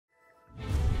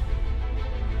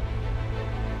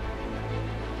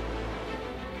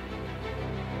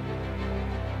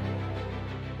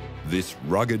This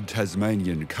rugged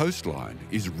Tasmanian coastline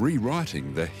is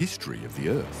rewriting the history of the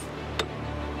Earth.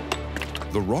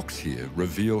 The rocks here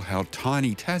reveal how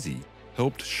tiny Tassie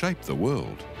helped shape the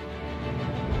world.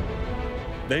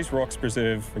 These rocks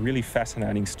preserve a really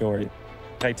fascinating story.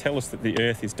 They tell us that the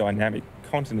Earth is dynamic.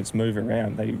 Continents move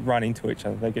around, they run into each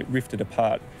other, they get rifted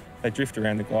apart, they drift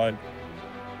around the globe.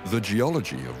 The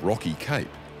geology of Rocky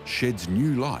Cape sheds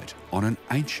new light on an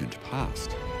ancient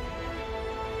past.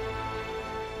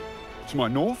 To my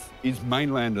north is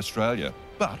mainland Australia,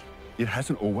 but it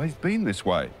hasn't always been this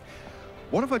way.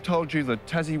 What if I told you that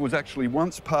Tassie was actually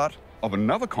once part of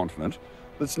another continent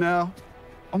that's now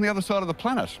on the other side of the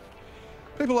planet?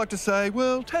 People like to say,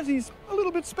 well, Tassie's a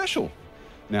little bit special.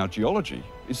 Now, geology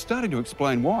is starting to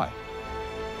explain why.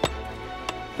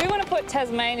 We want to put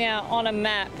Tasmania on a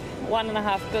map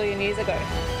 1.5 billion years ago.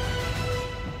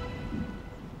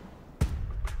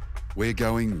 We're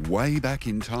going way back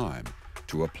in time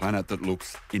to a planet that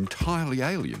looks entirely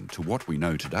alien to what we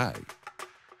know today.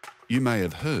 You may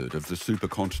have heard of the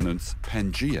supercontinents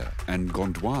Pangaea and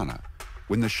Gondwana,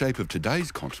 when the shape of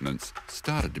today's continents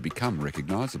started to become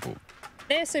recognisable.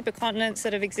 They're supercontinents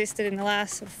that have existed in the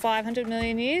last 500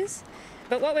 million years.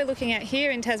 But what we're looking at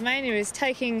here in Tasmania is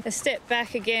taking a step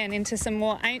back again into some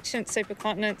more ancient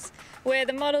supercontinents where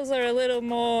the models are a little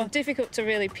more difficult to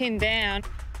really pin down.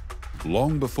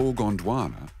 Long before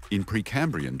Gondwana, in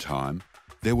Precambrian time,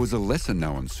 there was a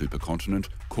lesser-known supercontinent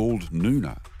called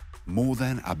Nuna, more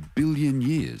than 1 billion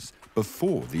years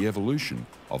before the evolution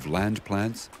of land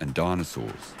plants and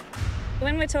dinosaurs.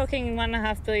 When we're talking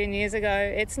 1.5 billion years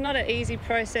ago, it's not an easy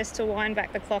process to wind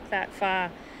back the clock that far.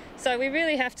 So we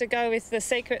really have to go with the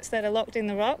secrets that are locked in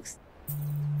the rocks.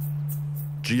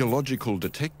 Geological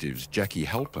detectives Jackie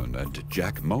Halpin and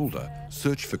Jack Mulder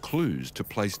search for clues to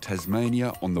place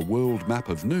Tasmania on the world map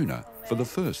of Nuna for the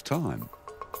first time.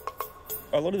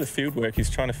 A lot of the field work is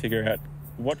trying to figure out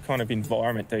what kind of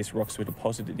environment these rocks were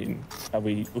deposited in. Are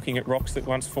we looking at rocks that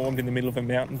once formed in the middle of a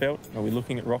mountain belt? Are we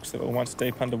looking at rocks that were once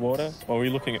deep underwater? Or are we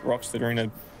looking at rocks that are in a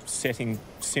setting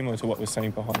similar to what we're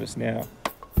seeing behind us now?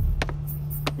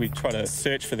 We try to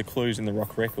search for the clues in the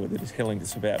rock record that is telling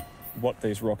us about what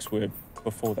these rocks were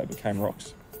before they became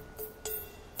rocks.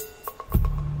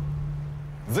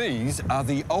 These are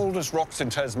the oldest rocks in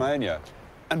Tasmania,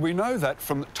 and we know that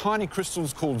from tiny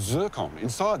crystals called zircon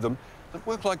inside them that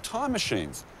work like time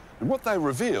machines. And what they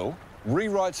reveal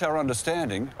rewrites our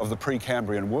understanding of the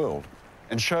Precambrian world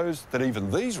and shows that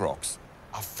even these rocks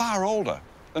are far older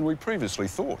than we previously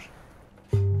thought.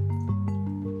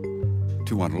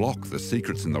 To unlock the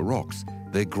secrets in the rocks,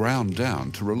 they're ground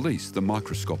down to release the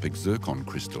microscopic zircon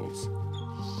crystals.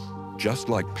 Just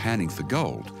like panning for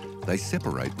gold, they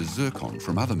separate the zircon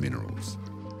from other minerals.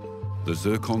 The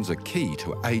zircons are key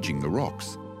to aging the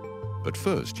rocks. But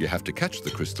first, you have to catch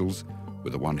the crystals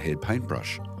with a one-head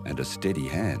paintbrush and a steady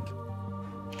hand.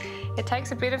 It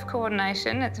takes a bit of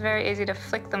coordination. It's very easy to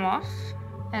flick them off,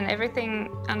 and everything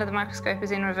under the microscope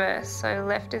is in reverse. So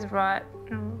left is right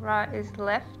and right is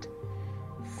left.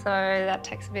 So that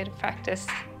takes a bit of practice.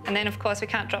 And then, of course, we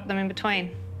can't drop them in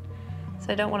between.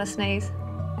 So I don't want to sneeze.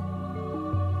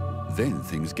 Then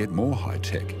things get more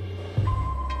high-tech.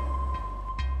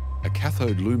 A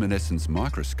cathode luminescence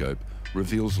microscope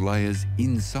reveals layers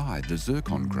inside the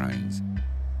zircon grains,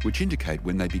 which indicate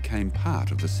when they became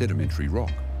part of the sedimentary rock.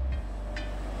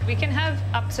 We can have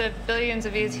up to billions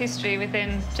of years history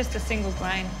within just a single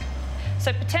grain.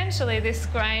 So potentially this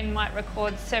grain might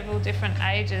record several different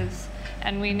ages,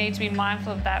 and we need to be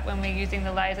mindful of that when we're using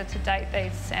the laser to date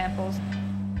these samples.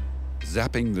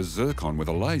 Zapping the zircon with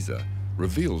a laser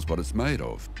reveals what it's made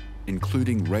of,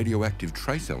 including radioactive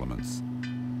trace elements.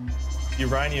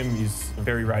 Uranium is a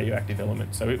very radioactive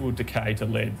element, so it will decay to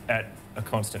lead at a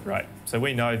constant rate. So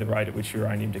we know the rate at which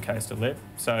uranium decays to lead.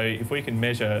 So if we can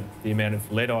measure the amount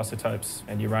of lead isotopes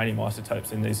and uranium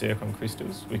isotopes in these zircon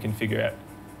crystals, we can figure out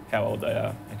how old they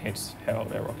are and hence how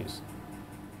old our rock is.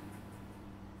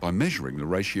 By measuring the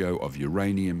ratio of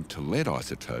uranium to lead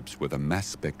isotopes with a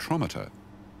mass spectrometer,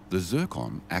 the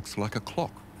zircon acts like a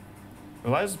clock. The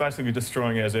laser's basically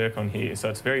destroying our zircon here, so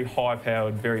it's very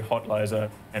high-powered, very hot laser,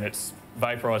 and it's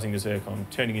vaporising the zircon,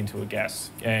 turning into a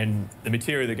gas. And the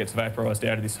material that gets vaporised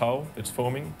out of this hole that's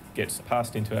forming gets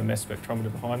passed into our mass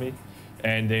spectrometer behind me,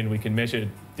 and then we can measure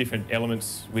different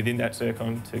elements within that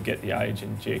zircon to get the age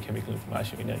and geochemical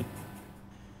information we need.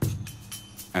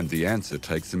 And the answer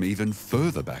takes them even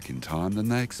further back in time than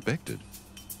they expected.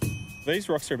 These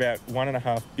rocks are about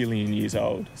 1.5 billion years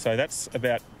old, so that's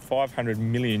about 500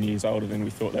 million years older than we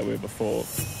thought they were before.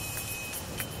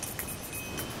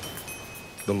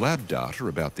 The lab data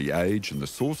about the age and the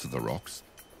source of the rocks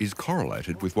is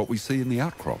correlated with what we see in the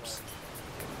outcrops.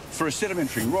 For a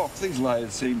sedimentary rock, these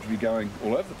layers seem to be going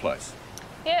all over the place.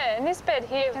 Yeah, in this bed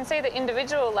here, you can see the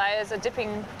individual layers are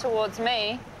dipping towards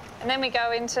me, and then we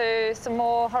go into some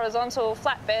more horizontal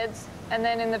flat beds, and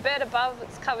then in the bed above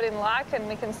it's covered in lichen.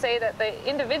 We can see that the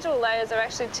individual layers are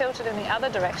actually tilted in the other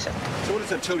direction. So what does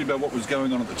that tell you about what was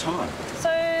going on at the time?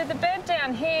 So the bed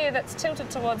down here that's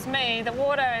tilted towards me, the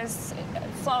water is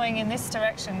flowing in this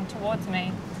direction towards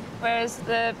me, whereas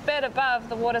the bed above,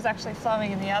 the water's actually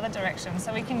flowing in the other direction.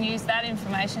 So we can use that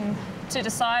information to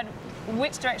decide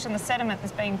which direction the sediment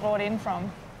is being brought in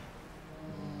from.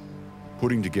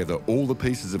 Putting together all the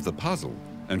pieces of the puzzle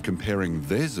and comparing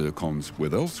their zircons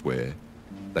with elsewhere,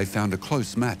 they found a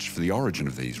close match for the origin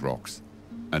of these rocks.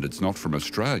 And it's not from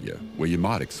Australia, where you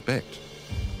might expect.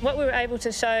 What we were able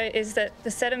to show is that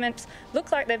the sediments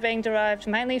look like they're being derived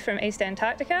mainly from East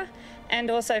Antarctica and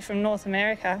also from North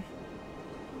America.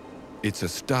 It's a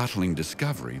startling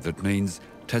discovery that means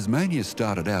Tasmania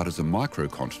started out as a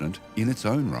microcontinent in its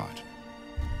own right.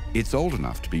 It's old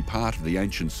enough to be part of the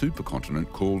ancient supercontinent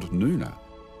called Nuna,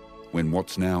 when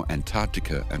what's now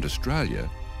Antarctica and Australia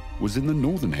was in the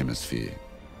northern hemisphere.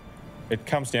 It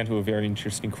comes down to a very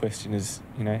interesting question is,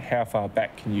 how far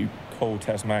back can you call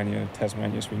Tasmania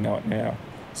as we know it now?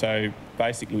 So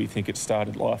basically we think it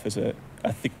started life as a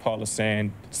thick pile of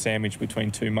sand sandwiched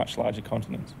between two much larger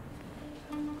continents.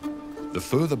 The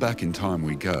further back in time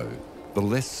we go, the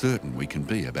less certain we can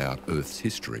be about Earth's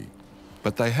history.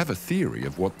 But they have a theory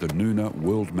of what the Nuna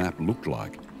world map looked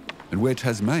like and where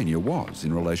Tasmania was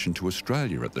in relation to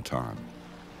Australia at the time.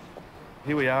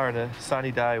 Here we are on a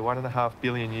sunny day 1.5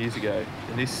 billion years ago,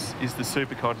 and this is the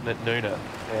supercontinent Nuna,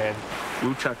 and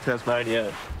we'll chuck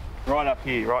Tasmania right up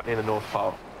here, right near the North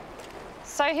Pole.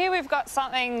 So here we've got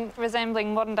something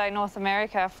resembling modern-day North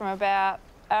America from about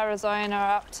Arizona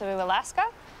up to Alaska.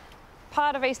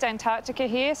 Part of East Antarctica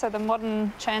here, so the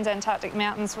modern Transantarctic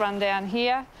mountains run down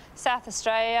here. South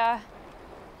Australia,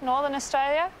 Northern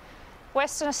Australia,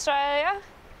 Western Australia.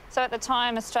 So at the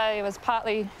time, Australia was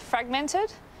partly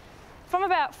fragmented. From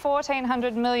about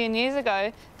 1400 million years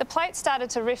ago, the plates started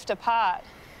to rift apart.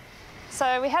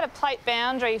 So we had a plate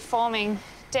boundary forming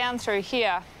down through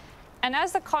here. And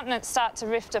as the continents start to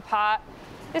rift apart,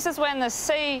 this is when the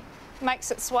sea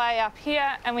makes its way up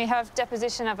here, and we have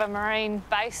deposition of a marine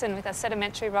basin with our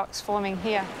sedimentary rocks forming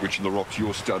here. Which are the rocks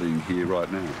you're studying here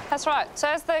right now? That's right. So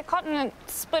as the continent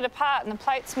split apart and the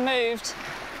plates moved,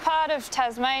 part of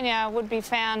Tasmania would be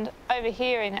found over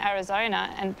here in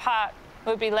Arizona, and part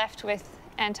would be left with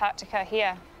Antarctica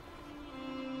here.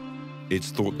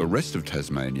 It's thought the rest of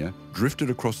Tasmania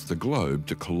drifted across the globe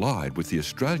to collide with the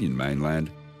Australian mainland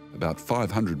about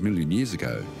 500 million years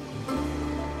ago.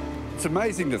 It's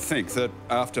amazing to think that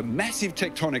after massive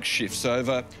tectonic shifts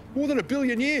over more than 1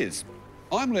 billion years,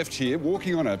 I'm left here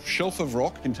walking on a shelf of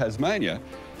rock in Tasmania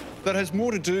that has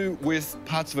more to do with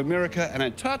parts of America and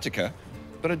Antarctica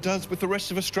than it does with the rest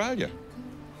of Australia.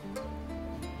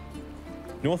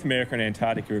 North America and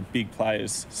Antarctica are big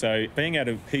players, so being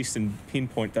able to piece and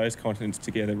pinpoint those continents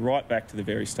together right back to the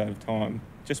very start of time,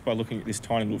 just by looking at this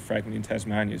tiny little fragment in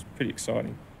Tasmania, is pretty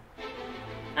exciting.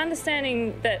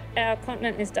 Understanding that our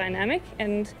continent is dynamic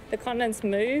and the continents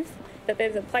move, that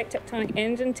there's a plate tectonic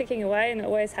engine ticking away, and it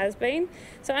always has been.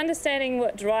 So understanding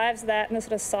what drives that and the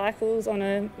sort of cycles on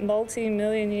a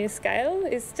multi-million year scale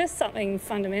is just something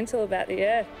fundamental about the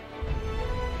Earth.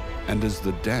 And as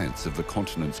the dance of the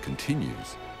continents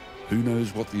continues, who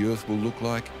knows what the Earth will look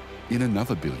like in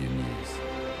another 1 billion years?